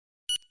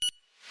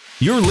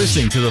You're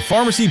listening to the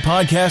Pharmacy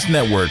Podcast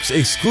Network's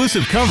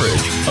exclusive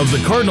coverage of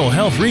the Cardinal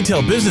Health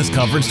Retail Business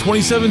Conference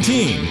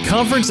 2017,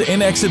 conference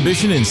and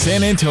exhibition in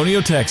San Antonio,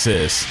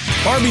 Texas.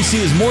 RBC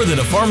is more than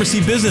a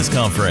pharmacy business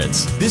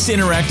conference. This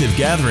interactive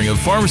gathering of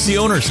pharmacy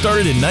owners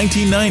started in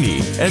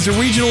 1990 as a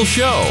regional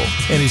show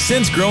and has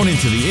since grown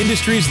into the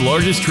industry's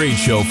largest trade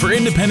show for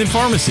independent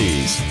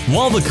pharmacies.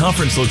 While the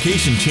conference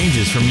location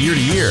changes from year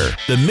to year,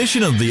 the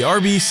mission of the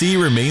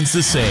RBC remains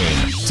the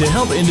same: to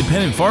help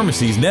independent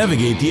pharmacies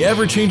navigate the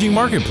ever-changing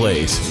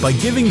marketplace by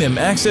giving them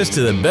access to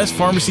the best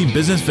pharmacy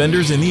business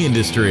vendors in the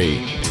industry.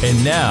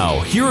 And now,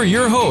 here are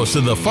your hosts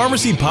of the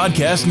Pharmacy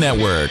Podcast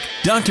Network,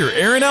 Dr.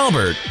 Erin L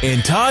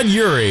and Todd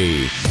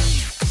Eury.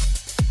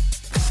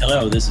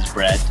 Hello, this is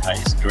Brad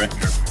Tice,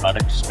 Director of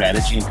Product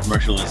Strategy and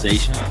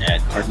Commercialization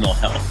at Cardinal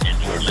Health,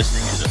 and you are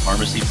listening to the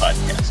Pharmacy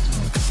Podcast.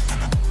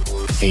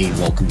 Hey,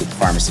 welcome to the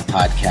Pharmacy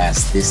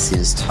Podcast. This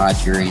is Todd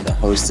Eury, the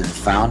host and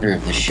founder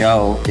of the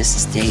show. This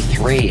is day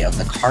 3 of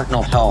the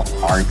Cardinal Health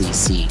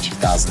RBC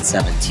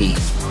 2017.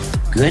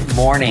 Good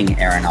morning,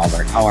 Erin L.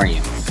 How are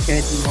you?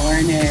 Good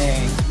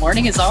morning.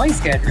 Morning is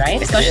always good,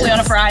 right? Especially on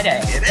a Friday.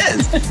 It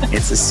is.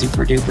 It's a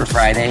super duper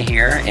Friday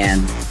here,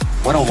 and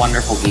what a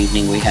wonderful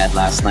evening we had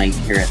last night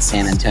here at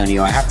San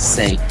Antonio. I have to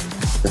say,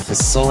 the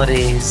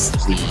facilities,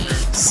 the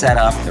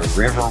setup, the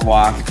river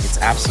walk, it's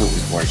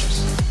absolutely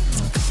gorgeous.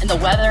 And the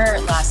weather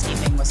last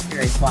evening was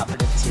very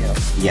cooperative too.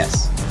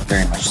 Yes,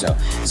 very much so.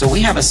 So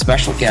we have a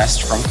special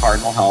guest from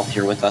Cardinal Health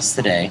here with us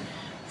today.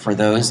 For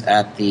those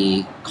at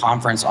the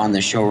conference on the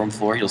showroom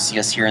floor, you'll see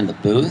us here in the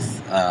booth,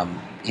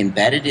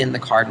 embedded in the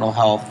Cardinal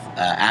Health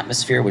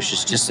atmosphere, which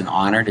is just an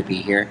honor to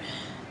be here.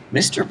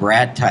 Mr.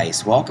 Brad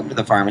Tice, welcome to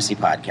the Pharmacy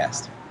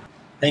Podcast.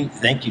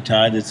 Thank you,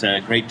 Todd. It's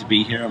great to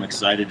be here. I'm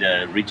excited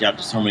to reach out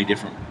to so many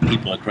different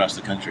people across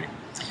the country.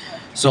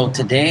 So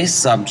today's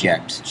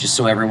subject, just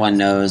so everyone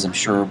knows, I'm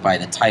sure by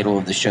the title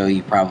of the show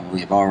you probably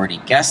have already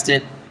guessed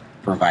it,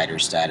 provider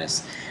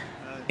status.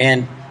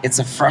 And it's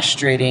a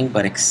frustrating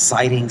but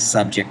exciting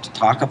subject to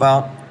talk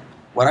about.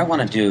 What I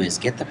want to do is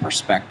get the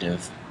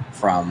perspective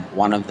from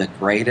one of the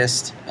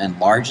greatest and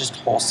largest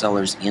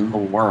wholesalers in the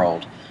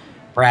world.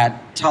 Brad,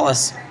 tell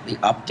us the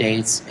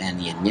updates and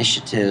the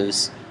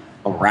initiatives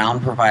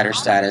around provider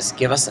status.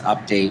 Give us an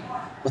update.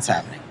 What's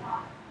happening?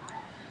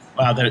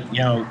 Wow,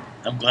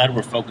 I'm glad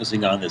we're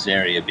focusing on this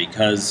area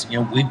because,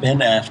 we've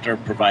been after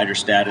provider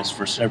status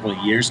for several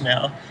years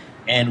now,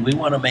 and we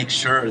want to make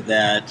sure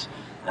that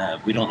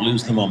we don't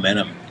lose the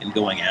momentum in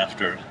going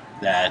after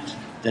that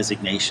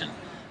designation.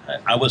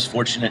 I was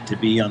fortunate to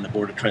be on the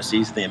board of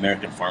trustees of the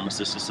American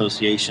Pharmacists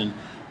Association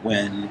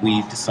when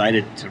we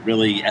decided to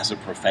really, as a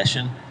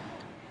profession,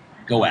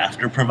 go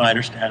after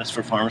provider status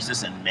for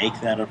pharmacists and make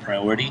that a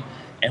priority.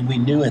 And we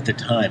knew at the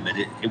time that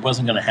it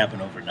wasn't going to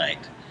happen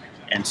overnight.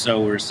 And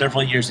so we're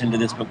several years into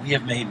this, but we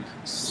have made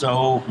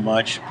so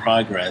much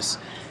progress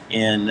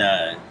in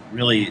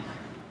really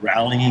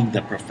rallying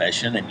the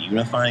profession and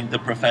unifying the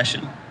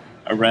profession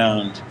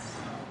around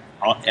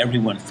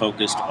everyone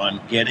focused on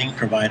getting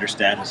provider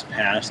status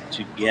passed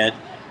to get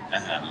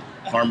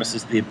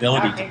pharmacists the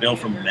ability to bill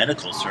from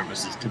medical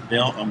services, to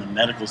bill on the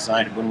medical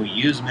side. When we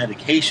use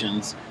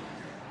medications,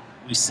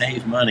 we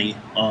save money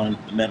on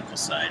the medical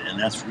side, and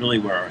that's really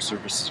where our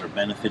services are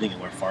benefiting and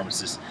where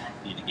pharmacists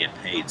need to get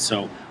paid.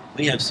 So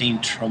we have seen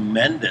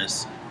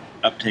tremendous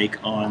uptake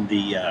on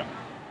the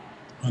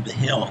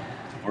Hill,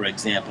 for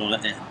example.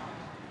 And,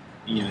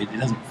 it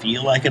doesn't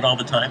feel like it all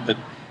the time, but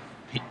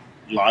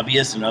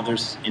lobbyists and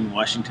others in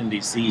Washington,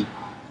 D.C.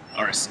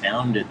 are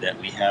astounded that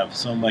we have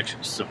so much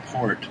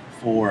support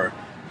for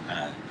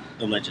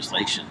the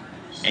legislation.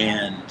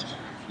 And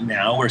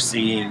now we're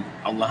seeing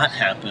a lot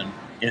happen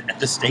at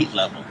the state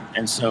level.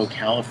 And so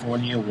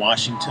California,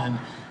 Washington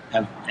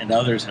and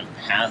others have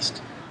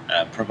passed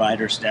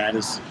provider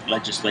status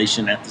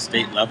legislation at the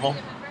state level.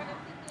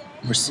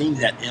 We're seeing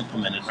that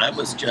implemented. I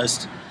was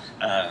just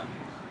at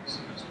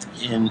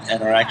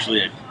our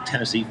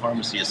Tennessee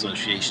Pharmacy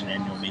Association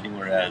annual meeting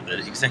where the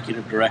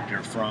executive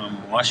director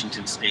from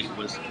Washington State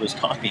was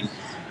talking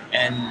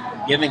and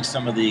giving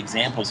some of the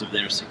examples of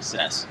their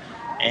success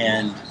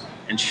and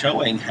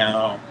showing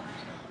how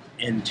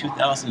in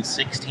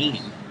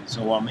 2016,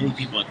 so while many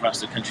people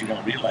across the country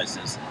don't realize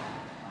this,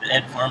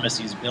 Ed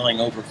Pharmacies billing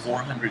over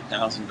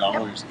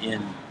 $400,000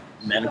 in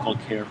medical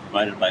care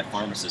provided by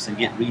pharmacists and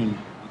getting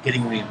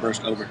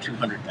reimbursed over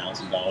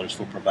 $200,000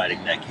 for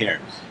providing that care.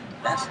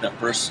 That's the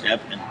first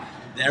step, and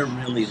they're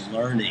really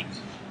learning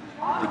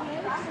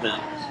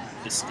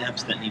the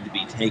steps that need to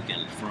be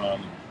taken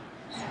from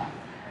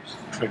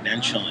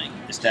credentialing,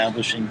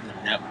 establishing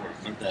the network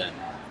or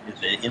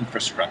the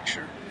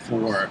infrastructure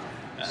for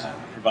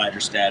provider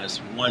status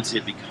once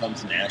it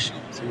becomes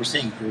national. So we're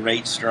seeing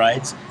great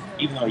strides.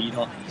 Even though you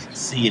don't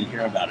see and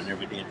hear about it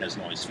every day, it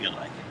doesn't always feel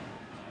like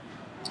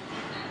it.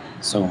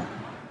 So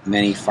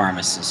many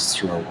pharmacists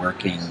who are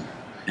working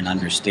and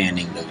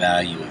understanding the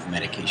value of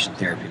medication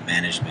therapy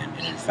management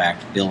and in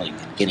fact billing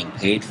and getting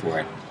paid for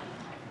it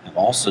have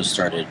also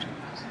started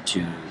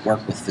to work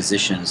with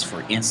physicians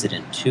for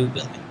incident to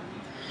billing.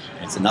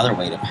 It's another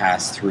way to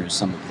pass through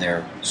some of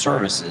their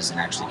services and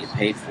actually get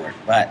paid for it.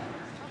 But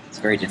it's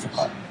very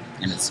difficult,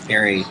 and it's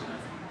very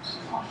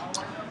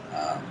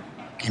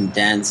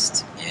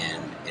condensed,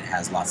 and it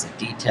has lots of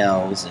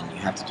details, and you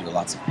have to do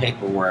lots of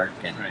paperwork.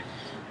 And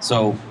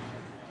so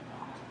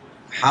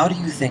how do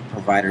you think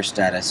provider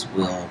status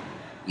will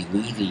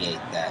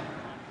alleviate that,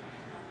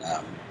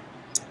 I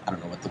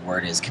don't know what the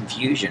word is,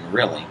 confusion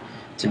really,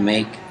 to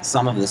make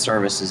some of the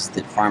services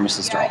that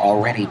pharmacists are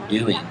already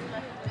doing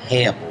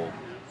payable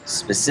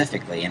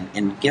specifically,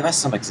 and give us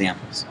some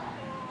examples.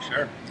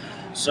 Sure.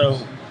 So,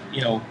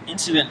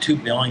 incident to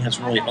billing has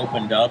really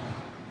opened up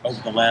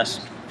over the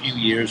last few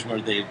years,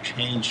 where they've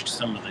changed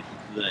some of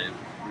the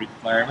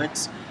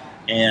requirements,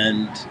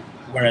 and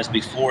whereas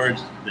before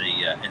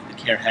the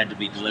care had to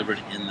be delivered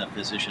in the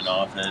physician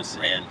office,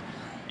 and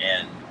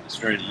it's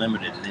very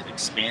limited, and they've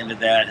expanded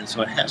that, and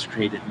so it has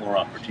created more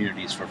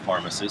opportunities for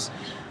pharmacists.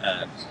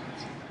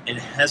 It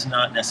has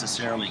not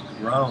necessarily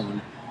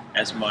grown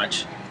as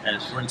much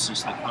as, for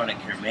instance, the chronic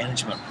care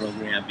management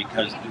program,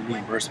 because the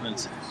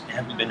reimbursements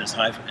haven't been as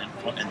high,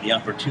 and the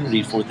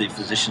opportunity for the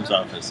physician's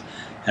office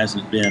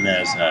hasn't been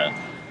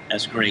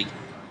as great.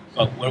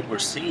 But what we're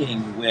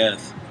seeing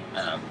with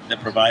the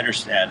provider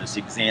status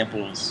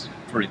examples,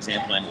 for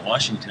example, in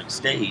Washington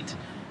State,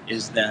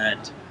 is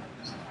that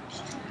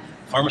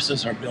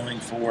pharmacists are billing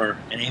for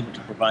and able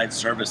to provide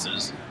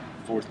services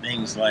for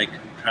things like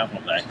travel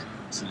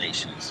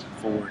vaccinations,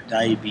 for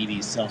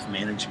diabetes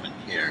self-management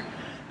care,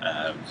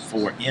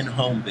 for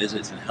in-home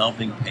visits, and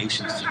helping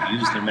patients to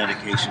use their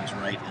medications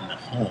right in the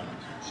home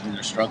when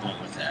they're struggling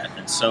with that.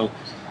 And so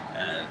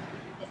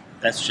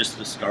that's just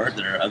the start.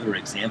 There are other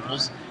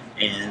examples,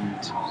 and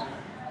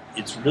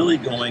it's really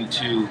going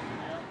to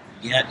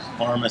get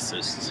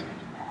pharmacists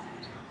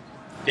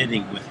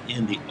fitting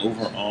within the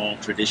overall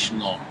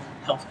traditional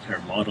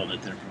healthcare model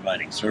that they're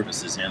providing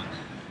services in,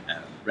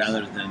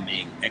 rather than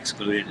being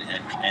excluded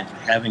and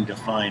having to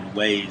find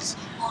ways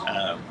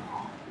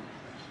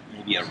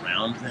maybe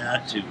around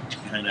that to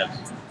kind of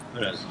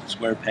put a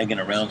square peg in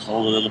a round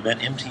hole a little bit.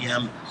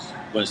 MTM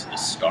was the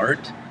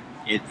start.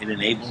 It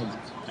enabled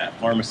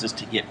pharmacists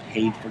to get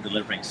paid for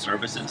delivering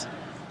services,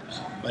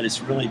 but it's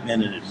really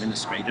been an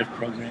administrative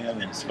program,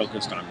 and it's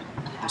focused on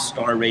the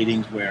star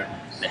ratings, where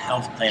the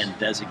health plan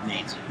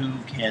designates who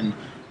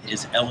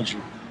is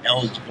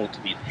eligible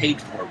to be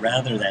paid for,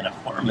 rather than a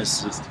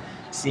pharmacist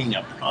seeing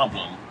a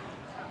problem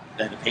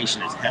that a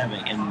patient is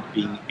having and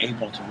being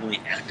able to really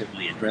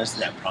actively address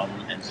that problem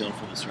and bill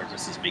for the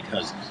services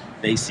because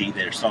they see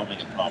they're solving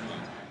a problem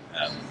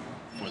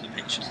for the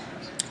patient.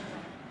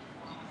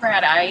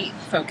 Brad, I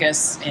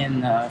focus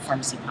in the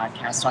Pharmacy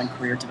podcast on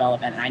career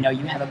development, and I know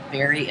you have a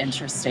very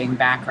interesting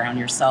background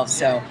yourself.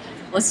 So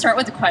let's start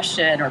with the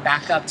question, or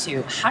back up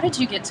to, how did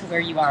you get to where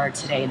you are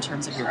today in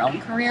terms of your own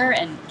career?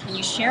 And can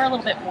you share a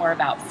little bit more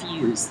about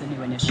Fuse, the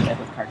new initiative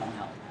with Cardinal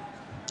Health?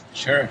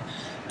 Sure.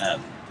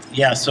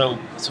 So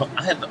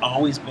I have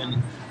always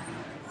been,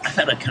 I've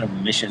had a kind of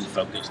mission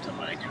focus to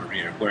my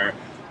career, where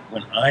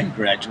when I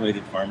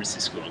graduated pharmacy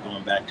school,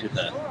 going back to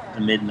the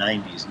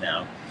mid-90s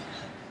now,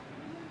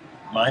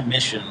 my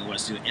mission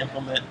was to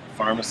implement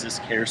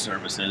pharmacist care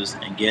services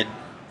and get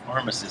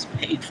pharmacists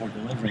paid for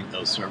delivering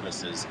those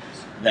services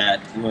that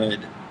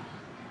would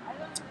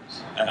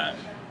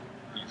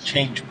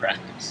change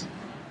practice.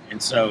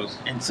 And so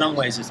in some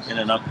ways it's been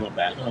an uphill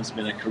battle. It's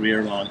been a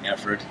career-long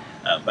effort,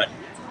 but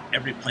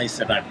every place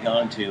that I've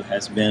gone to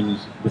has been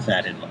with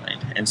that in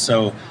mind. And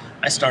so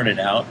I started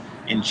out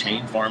in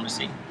chain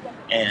pharmacy,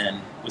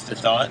 and with the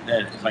thought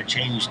that if I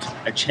changed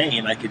a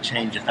chain, I could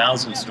change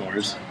 1,000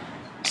 stores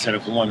instead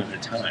of one at a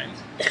time.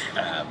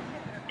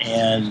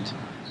 And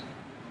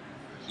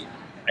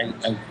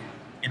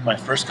in my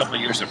first couple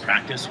of years of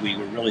practice, we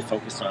were really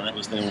focused on it.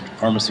 Was the old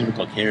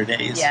pharmaceutical care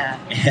days. Yeah.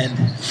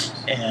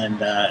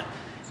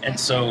 And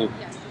so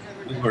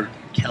we were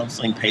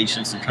counseling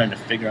patients and trying to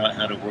figure out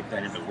how to work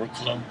that into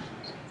workflow.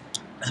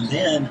 And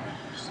then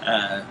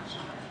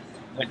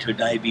went to a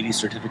diabetes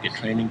certificate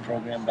training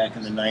program back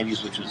in the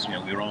 90s, which was,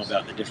 we were all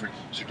about the different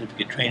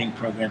certificate training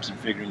programs and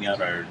figuring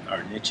out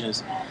our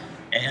niches.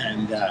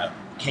 And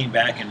came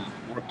back and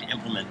worked to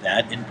implement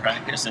that in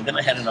practice. And then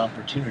I had an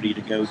opportunity to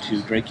go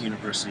to Drake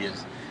University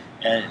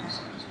and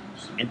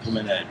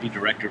be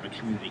director of a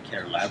community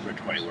care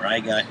laboratory, where I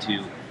got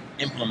to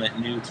implement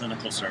new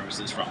clinical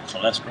services, from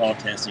cholesterol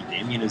testing to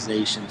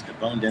immunizations to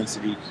bone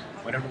density,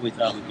 whatever we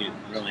thought we could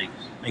really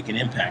make an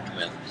impact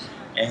with.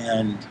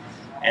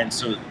 And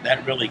so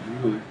that really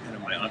grew kind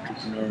of my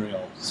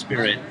entrepreneurial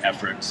spirit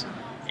efforts,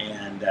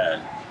 and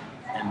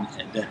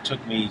that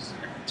took me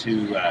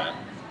to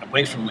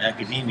away from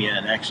academia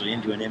and actually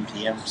into an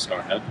MTM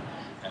startup,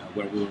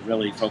 where we were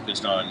really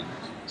focused on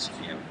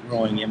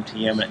growing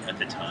MTM at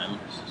the time.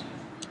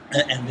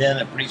 And then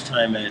a brief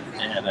time at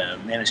a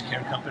managed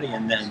care company,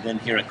 and then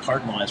here at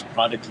Cardinal as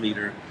product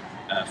leader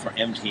for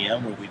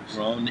MTM, where we've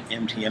grown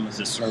MTM as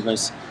a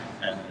service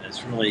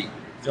that's really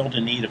filled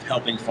a need of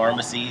helping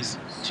pharmacies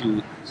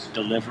to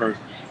deliver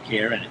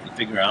care and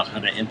figure out how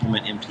to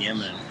implement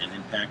MTM and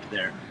impact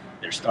their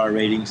their star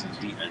ratings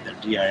and their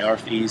DIR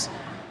fees.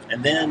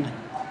 And then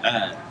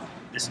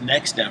this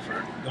next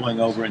effort going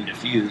over into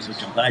Fuse,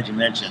 which I'm glad you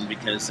mentioned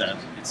because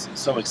it's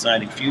so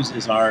exciting. Fuse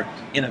is our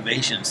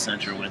innovation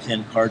center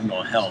within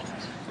Cardinal Health,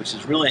 which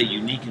is really a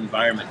unique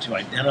environment to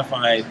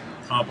identify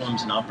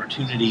problems and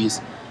opportunities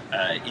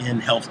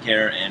in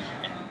healthcare and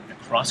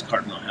across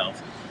Cardinal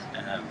Health.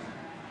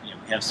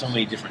 We have so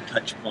many different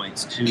touch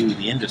points to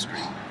the industry.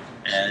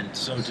 And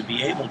so to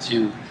be able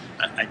to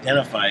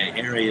identify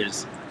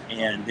areas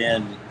and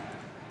then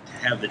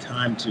have the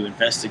time to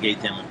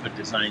investigate them and put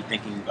design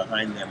thinking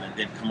behind them and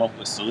then come up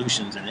with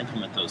solutions and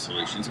implement those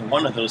solutions. And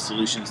one of those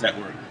solutions that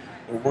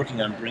we're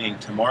working on bringing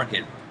to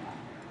market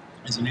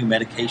is a new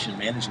medication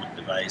management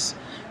device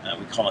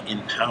we call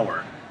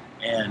Empower.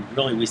 And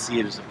really we see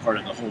it as a part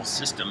of the whole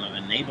system of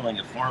enabling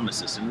a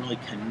pharmacist and really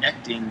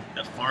connecting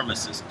the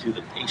pharmacist to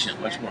the patient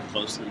much more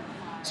closely.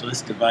 So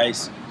this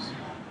device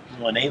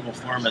will enable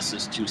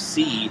pharmacists to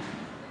see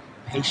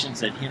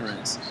patient's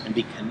adherence and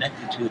be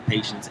connected to the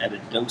patients at a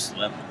dose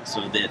level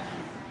so that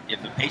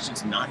if the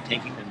patient's not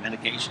taking their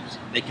medications,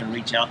 they can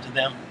reach out to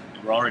them,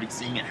 and we're already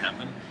seeing it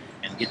happen,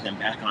 and get them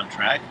back on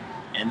track,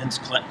 and then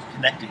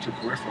connected to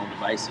peripheral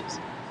devices.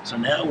 So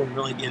now we're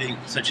really getting,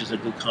 such as a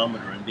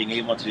glucometer, and being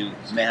able to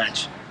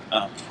match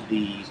up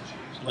the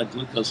blood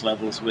glucose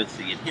levels with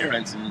the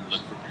adherence and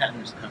look for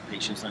patterns and how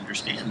patients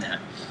understand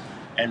that.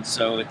 And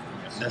so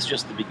that's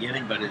just the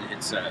beginning, but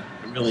it's a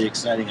really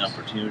exciting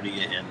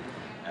opportunity and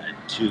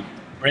to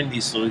bring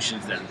these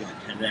solutions that are going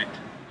to connect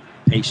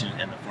the patient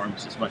and the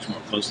pharmacist much more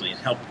closely and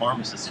help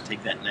pharmacists to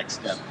take that next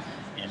step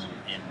in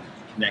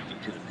connecting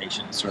to the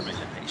patient and serving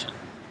the patient.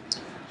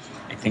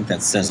 I think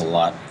that says a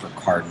lot for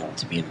Cardinal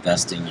to be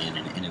investing in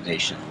an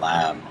innovation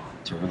lab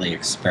to really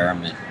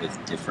experiment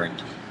with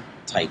different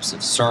types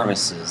of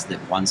services that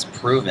once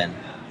proven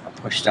are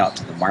pushed out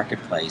to the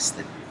marketplace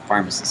that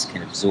pharmacists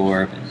can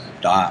absorb and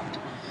adopt.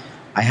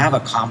 I have a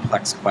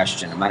complex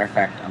question. As a matter of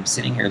fact, I'm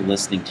sitting here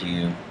listening to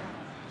you,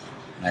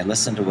 and I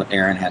listened to what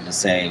Erin had to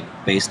say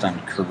based on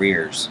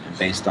careers and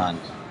based on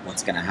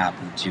what's going to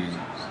happen to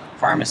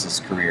pharmacists'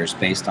 careers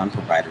based on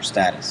provider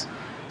status.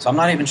 So I'm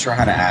not even sure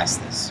how to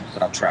ask this,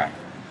 but I'll try.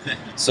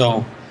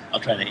 So I'll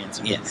try to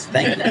answer. Yes,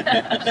 thank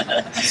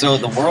you. So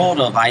the world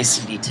of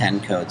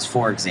ICD-10 codes,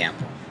 for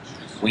example,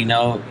 we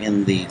know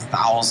in the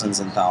thousands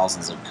and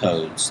thousands of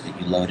codes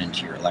that you load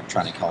into your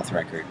electronic health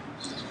record,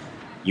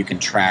 you can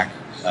track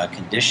a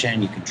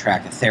condition, you can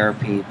track a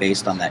therapy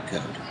based on that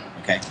code,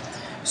 okay?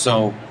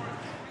 So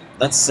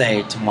let's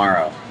say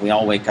tomorrow we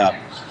all wake up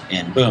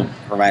and boom,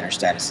 provider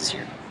status is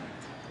here.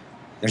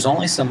 There's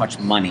only so much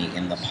money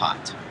in the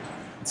pot.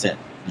 That's it.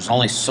 There's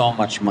only so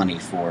much money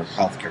for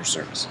healthcare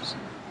services.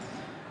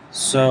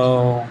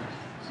 So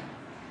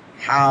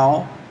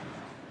how,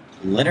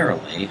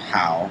 literally,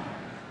 how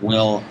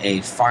will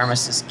a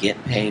pharmacist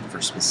get paid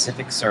for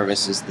specific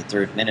services that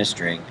they're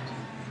administering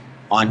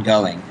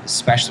ongoing,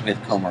 especially with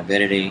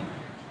comorbidity,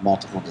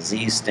 multiple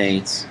disease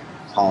states,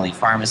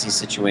 polypharmacy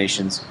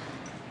situations?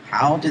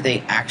 How do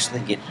they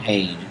actually get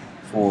paid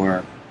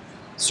for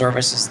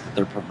services that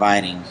they're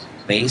providing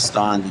based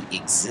on the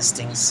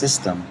existing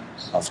system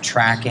of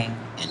tracking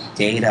and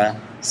data,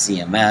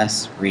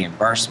 CMS,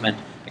 reimbursement?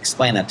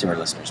 Explain that to our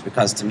listeners,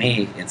 because to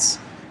me,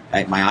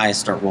 my eyes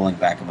start rolling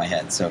back in my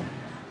head. So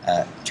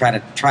try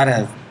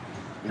to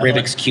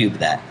Rubik's Cube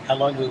that. How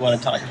long do we want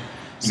to talk?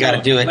 You got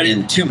to do it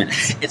in 2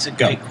 minutes. It's a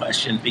great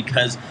question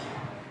because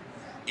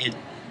it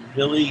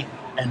really,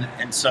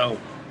 and so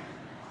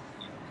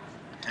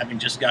having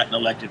just gotten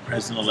elected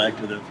president-elect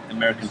of the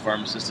American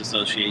Pharmacists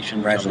Association,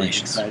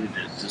 congratulations. I'm really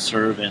excited to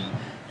serve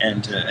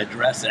and to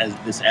address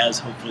as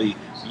hopefully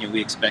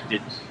we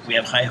expected. We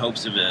have high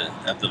hopes of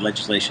the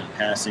legislation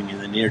passing in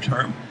the near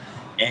term.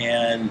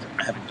 And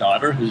I have a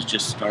daughter who's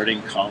just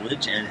starting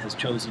college and has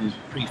chosen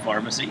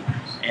pre-pharmacy.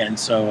 And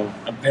so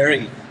I'm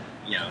very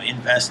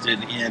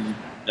invested in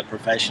the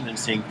profession and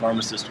seeing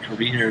pharmacist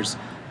careers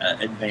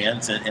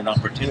advance and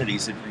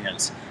opportunities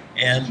advance.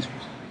 And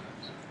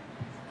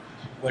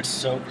what's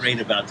so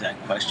great about that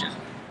question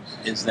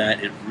is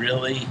that it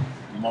really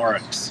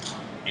marks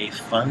a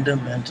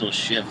fundamental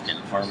shift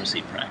in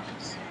pharmacy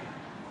practice.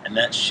 And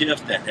that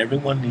shift that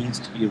everyone needs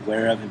to be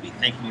aware of and be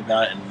thinking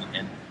about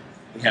and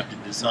we have to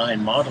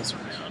design models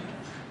around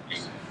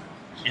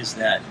is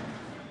that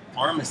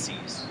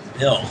pharmacies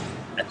bill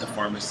at the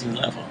pharmacy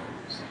level.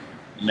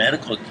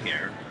 Medical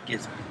care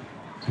gets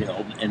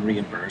billed and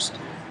reimbursed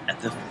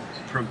at the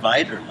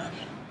provider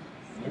level.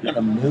 We're going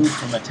to move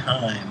from a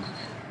time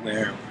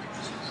where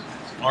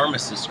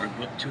pharmacists are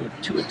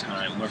to a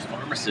time where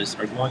pharmacists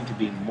are going to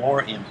be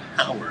more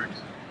empowered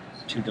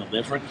to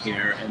deliver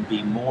care and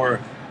be more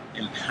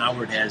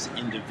empowered as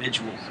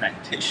individual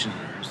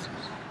practitioners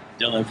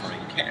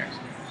delivering care.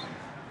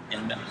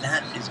 And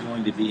that is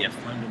going to be a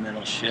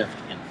fundamental shift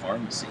in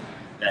pharmacy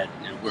that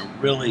we're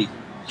really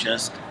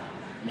just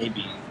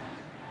maybe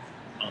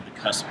on the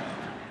cusp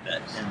of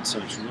that. And so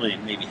it's really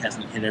maybe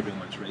hasn't hit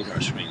everyone's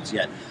radar screens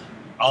yet.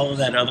 All of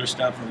that other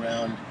stuff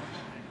around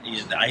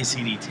the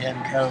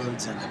ICD-10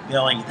 codes and the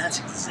billing, that's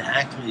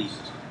exactly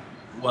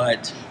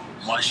what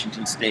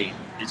Washington State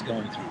is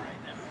going through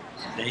right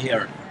now. They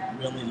are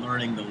really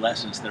learning the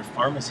lessons. Their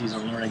pharmacies are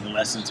learning the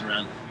lessons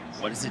around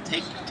what does it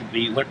take to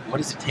be, what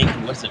does it take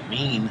and what does it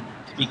mean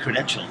to be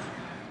credentialed?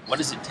 What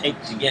does it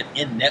take to get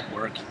in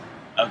network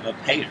of a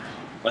payer,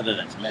 whether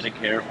that's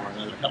Medicare or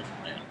another health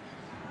plan?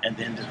 And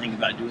then to think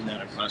about doing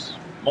that across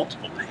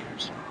multiple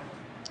payers.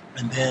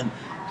 And then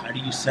how do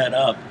you set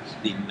up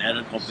the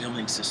medical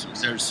billing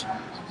systems? There's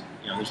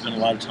been a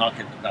lot of talk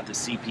about the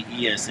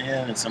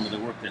CPESN and some of the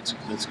work that's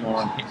going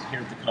on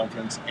here at the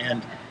conference.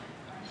 And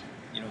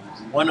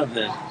one of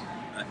the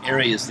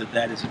areas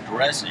that is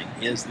addressing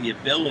is the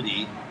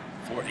ability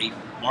for a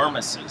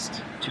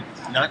pharmacist to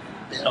not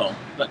bill,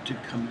 but to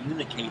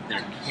communicate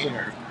their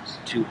care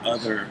to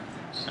other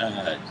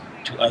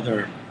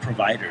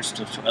providers,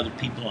 to other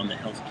people on the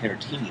healthcare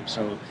team.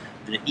 So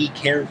the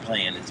e-care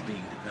plan is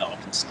being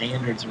developed, and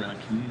standards around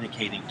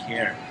communicating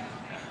care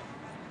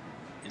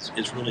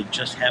is really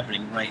just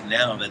happening right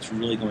now. That's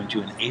really going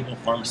to enable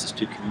pharmacists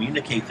to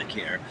communicate the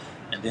care,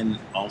 and then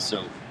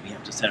also we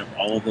have to set up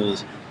all of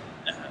those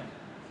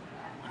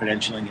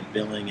credentialing and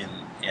billing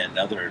and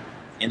other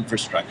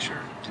infrastructure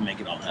to make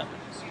it all happen.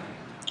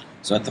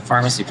 So at the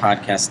Pharmacy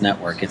Podcast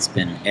Network, it's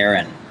been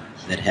Erin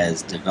that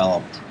has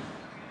developed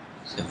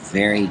a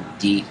very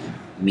deep,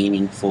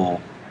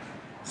 meaningful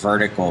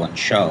vertical and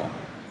show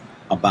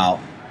about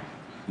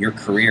your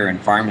career in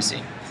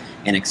pharmacy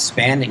and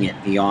expanding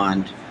it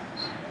beyond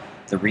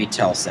the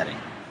retail setting,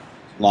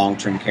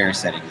 long-term care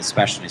setting, the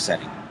specialty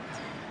setting.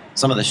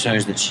 Some of the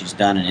shows that she's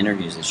done and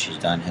interviews that she's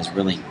done has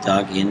really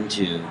dug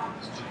into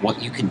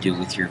what you can do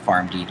with your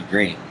PharmD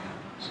degree.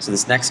 So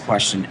this next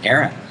question,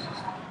 Erin,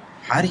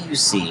 how do you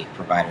see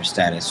provider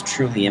status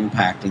truly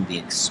impacting the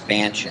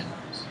expansion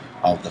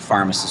of the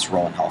pharmacist's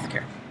role in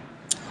healthcare?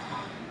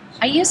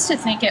 I used to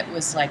think it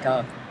was like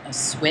a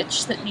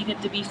switch that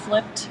needed to be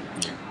flipped.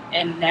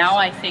 And now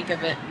I think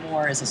of it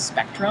more as a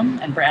spectrum.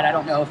 And Brad, I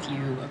don't know if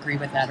you agree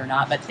with that or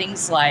not, but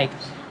things like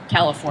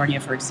California,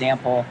 for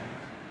example,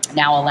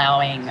 now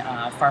allowing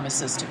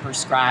pharmacists to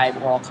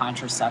prescribe oral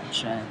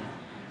contraception.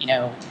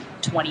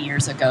 20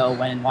 years ago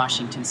when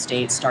Washington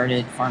State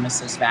started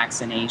pharmacist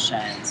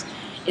vaccinations.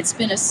 It's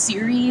been a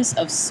series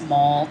of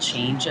small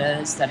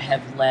changes that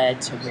have led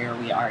to where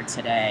we are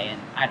today.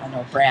 And I don't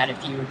know, Brad,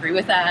 if you agree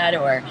with that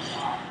or...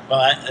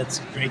 Well, that's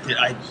great.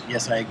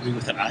 Yes, I agree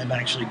with it. I'm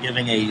actually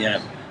giving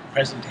a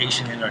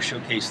presentation in our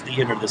Showcase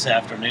Theater this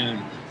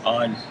afternoon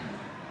on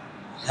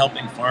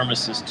helping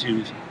pharmacists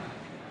to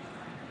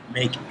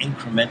make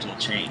incremental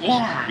change.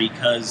 Yeah.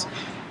 Because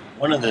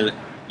one of the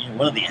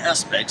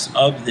aspects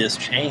of this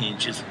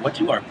change is what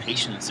do our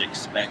patients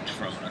expect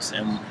from us,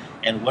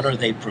 and what are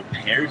they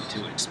prepared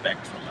to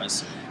expect from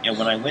us?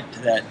 When I went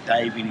to that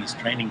diabetes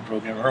training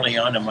program early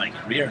on in my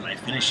career and I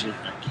finished it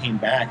and I came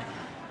back,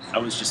 I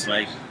was just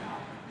like,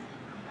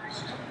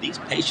 these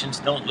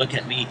patients don't look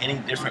at me any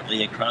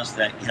differently across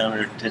that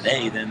counter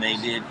today than they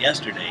did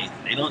yesterday.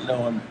 They don't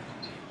know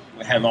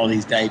I have all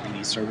these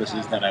diabetes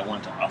services that I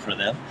want to offer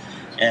them.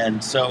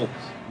 And so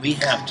we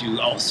have to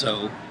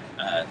also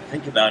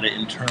think about it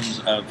in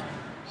terms of,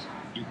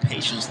 do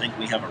patients think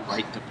we have a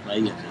right to play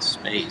in this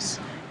space?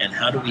 And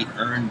how do we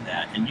earn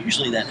that? And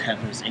usually that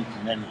happens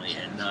incrementally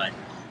and not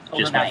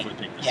just by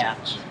flipping the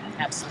switch.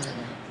 Absolutely.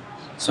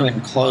 So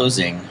in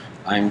closing,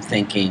 I'm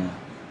thinking,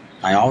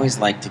 I always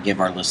like to give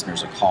our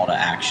listeners a call to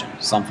action,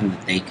 something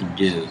that they can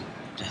do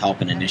to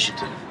help an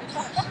initiative.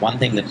 One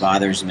thing that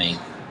bothers me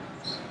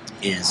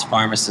is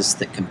pharmacists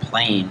that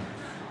complain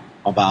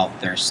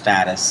about their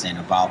status and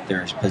about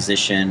their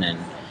position. And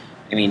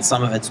I mean,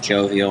 some of it's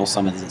jovial,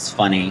 some of it's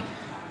funny.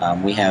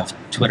 We have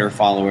Twitter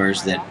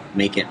followers that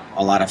make it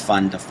a lot of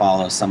fun to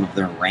follow some of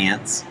their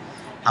rants.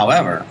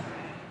 However,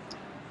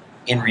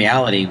 in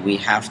reality, we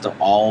have to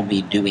all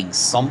be doing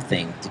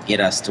something to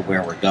get us to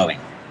where we're going.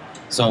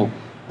 So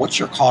what's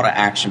your call to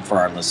action for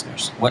our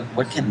listeners?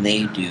 What can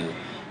they do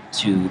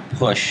to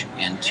push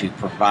and to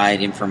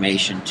provide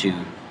information to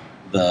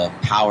the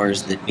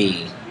powers that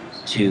be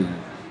to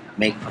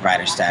make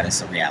provider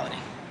status a reality?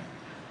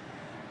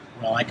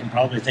 Well, I can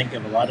probably think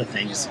of a lot of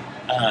things.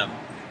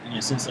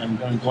 Since I'm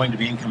going to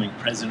be incoming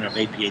president of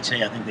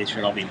APHA, I think they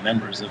should all be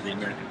members of the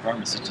American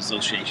Pharmacists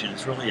Association.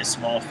 It's really a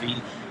small fee,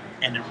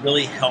 and it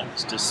really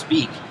helps to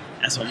speak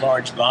as a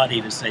large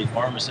body to say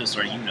pharmacists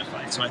are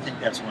unified. So I think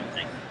that's one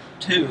thing.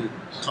 Two,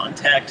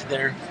 contact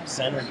their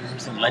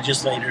senators and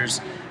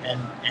legislators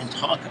and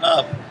talk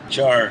up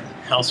HR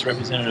House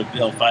Representative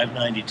Bill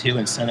 592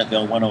 and Senate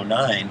Bill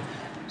 109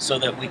 so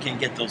that we can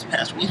get those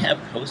passed. We have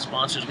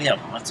co-sponsors. We have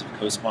lots of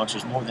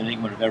co-sponsors, more than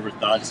anyone have ever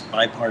thought. It's a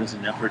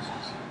bipartisan effort,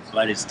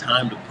 but it's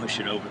time to push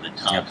it over the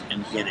top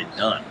and get it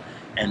done.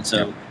 And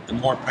so the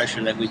more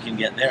pressure that we can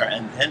get there,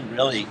 and then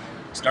really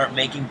start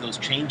making those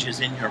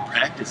changes in your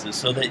practices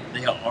so that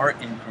they are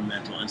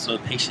incremental, and so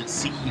patients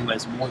see you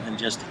as more than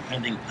just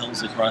handing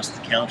pills across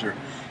the counter,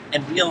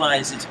 and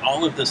realize it's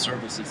all of the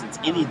services, it's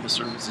any of the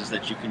services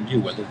that you can do,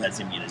 whether that's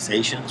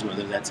immunizations,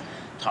 whether that's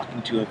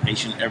talking to a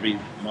patient every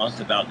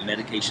month about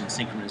medication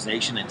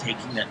synchronization and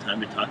taking that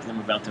time to talk to them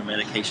about their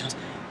medications,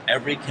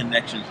 every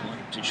connection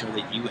point to show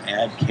that you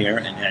add care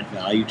and add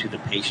value to the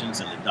patients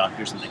and the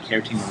doctors and the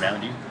care team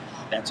around you,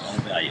 that's all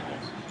valuable.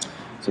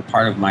 So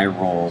part of my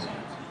role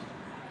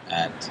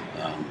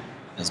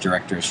as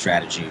Director of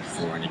Strategy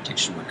for an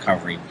addiction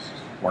recovery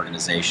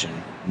organization,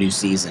 new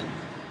season,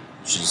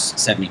 which is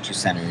 72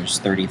 centers,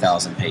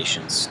 30,000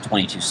 patients,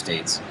 22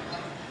 states.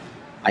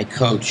 I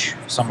coach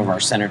some of our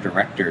center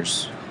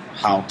directors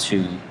how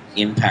to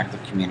impact the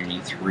community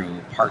through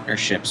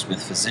partnerships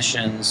with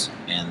physicians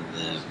and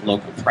the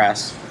local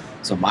press.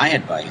 So my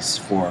advice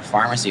for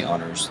pharmacy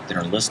owners that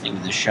are listening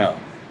to this show,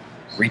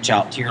 reach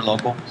out to your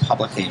local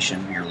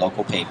publication, your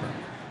local paper.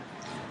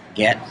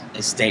 Get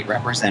a state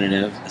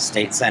representative, a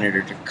state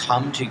senator to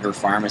come to your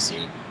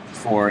pharmacy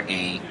for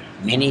a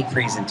mini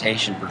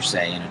presentation per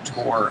se and a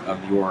tour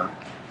of your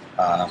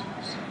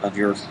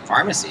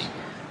pharmacy,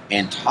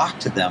 and talk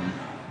to them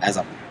as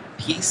a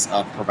piece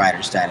of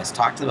provider status.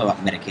 Talk to them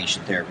about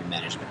medication therapy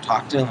management.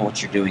 Talk to them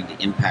what you're doing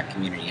to impact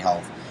community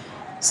health.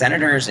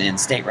 Senators and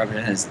state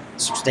representatives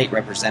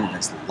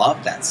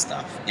love that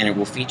stuff, and it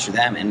will feature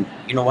them. And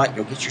you know what?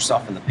 You'll get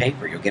yourself in the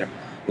paper. You'll get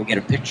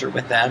a picture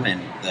with them,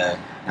 and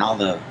now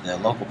the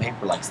local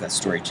paper likes that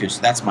story too.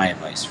 So that's my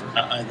advice for.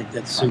 I think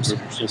that's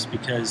super, just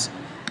because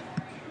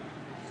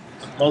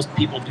most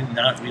people do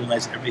not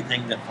realize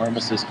everything that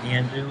pharmacists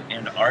can do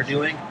and are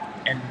doing,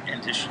 and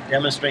to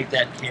demonstrate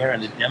that care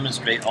and to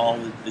demonstrate all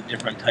the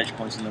different touch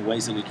points and the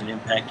ways that we can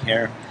impact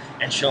care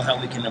and show how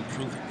we can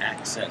improve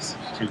access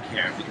to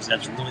care, because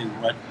that's really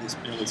what this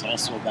bill is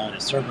also about,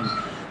 is serving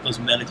those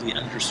medically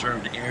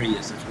underserved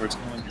areas. That's where it's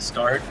going to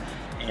start,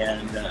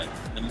 and the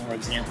more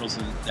examples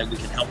that we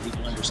can help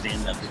people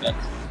understand that, the better.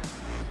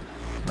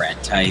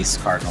 Brad Tice,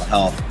 Cardinal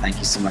Health, thank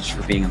you so much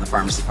for being on the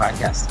Pharmacy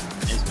Podcast.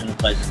 It's been a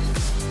pleasure.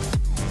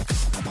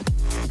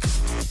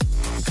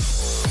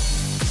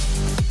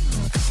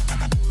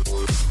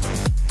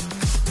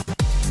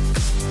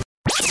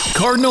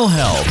 Cardinal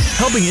Health,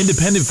 helping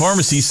independent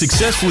pharmacies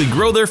successfully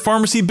grow their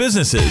pharmacy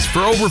businesses for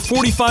over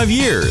 45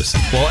 years,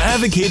 while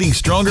advocating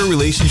stronger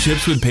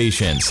relationships with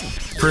patients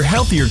for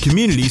healthier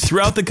communities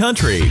throughout the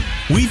country.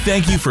 We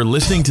thank you for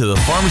listening to the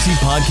Pharmacy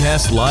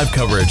Podcast live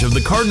coverage of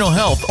the Cardinal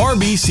Health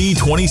RBC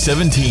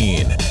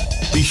 2017.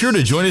 Be sure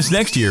to join us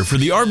next year for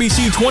the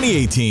RBC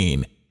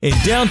 2018 in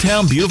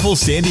downtown beautiful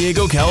San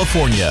Diego,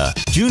 California,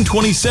 June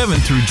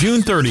 27th through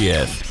June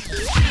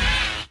 30th.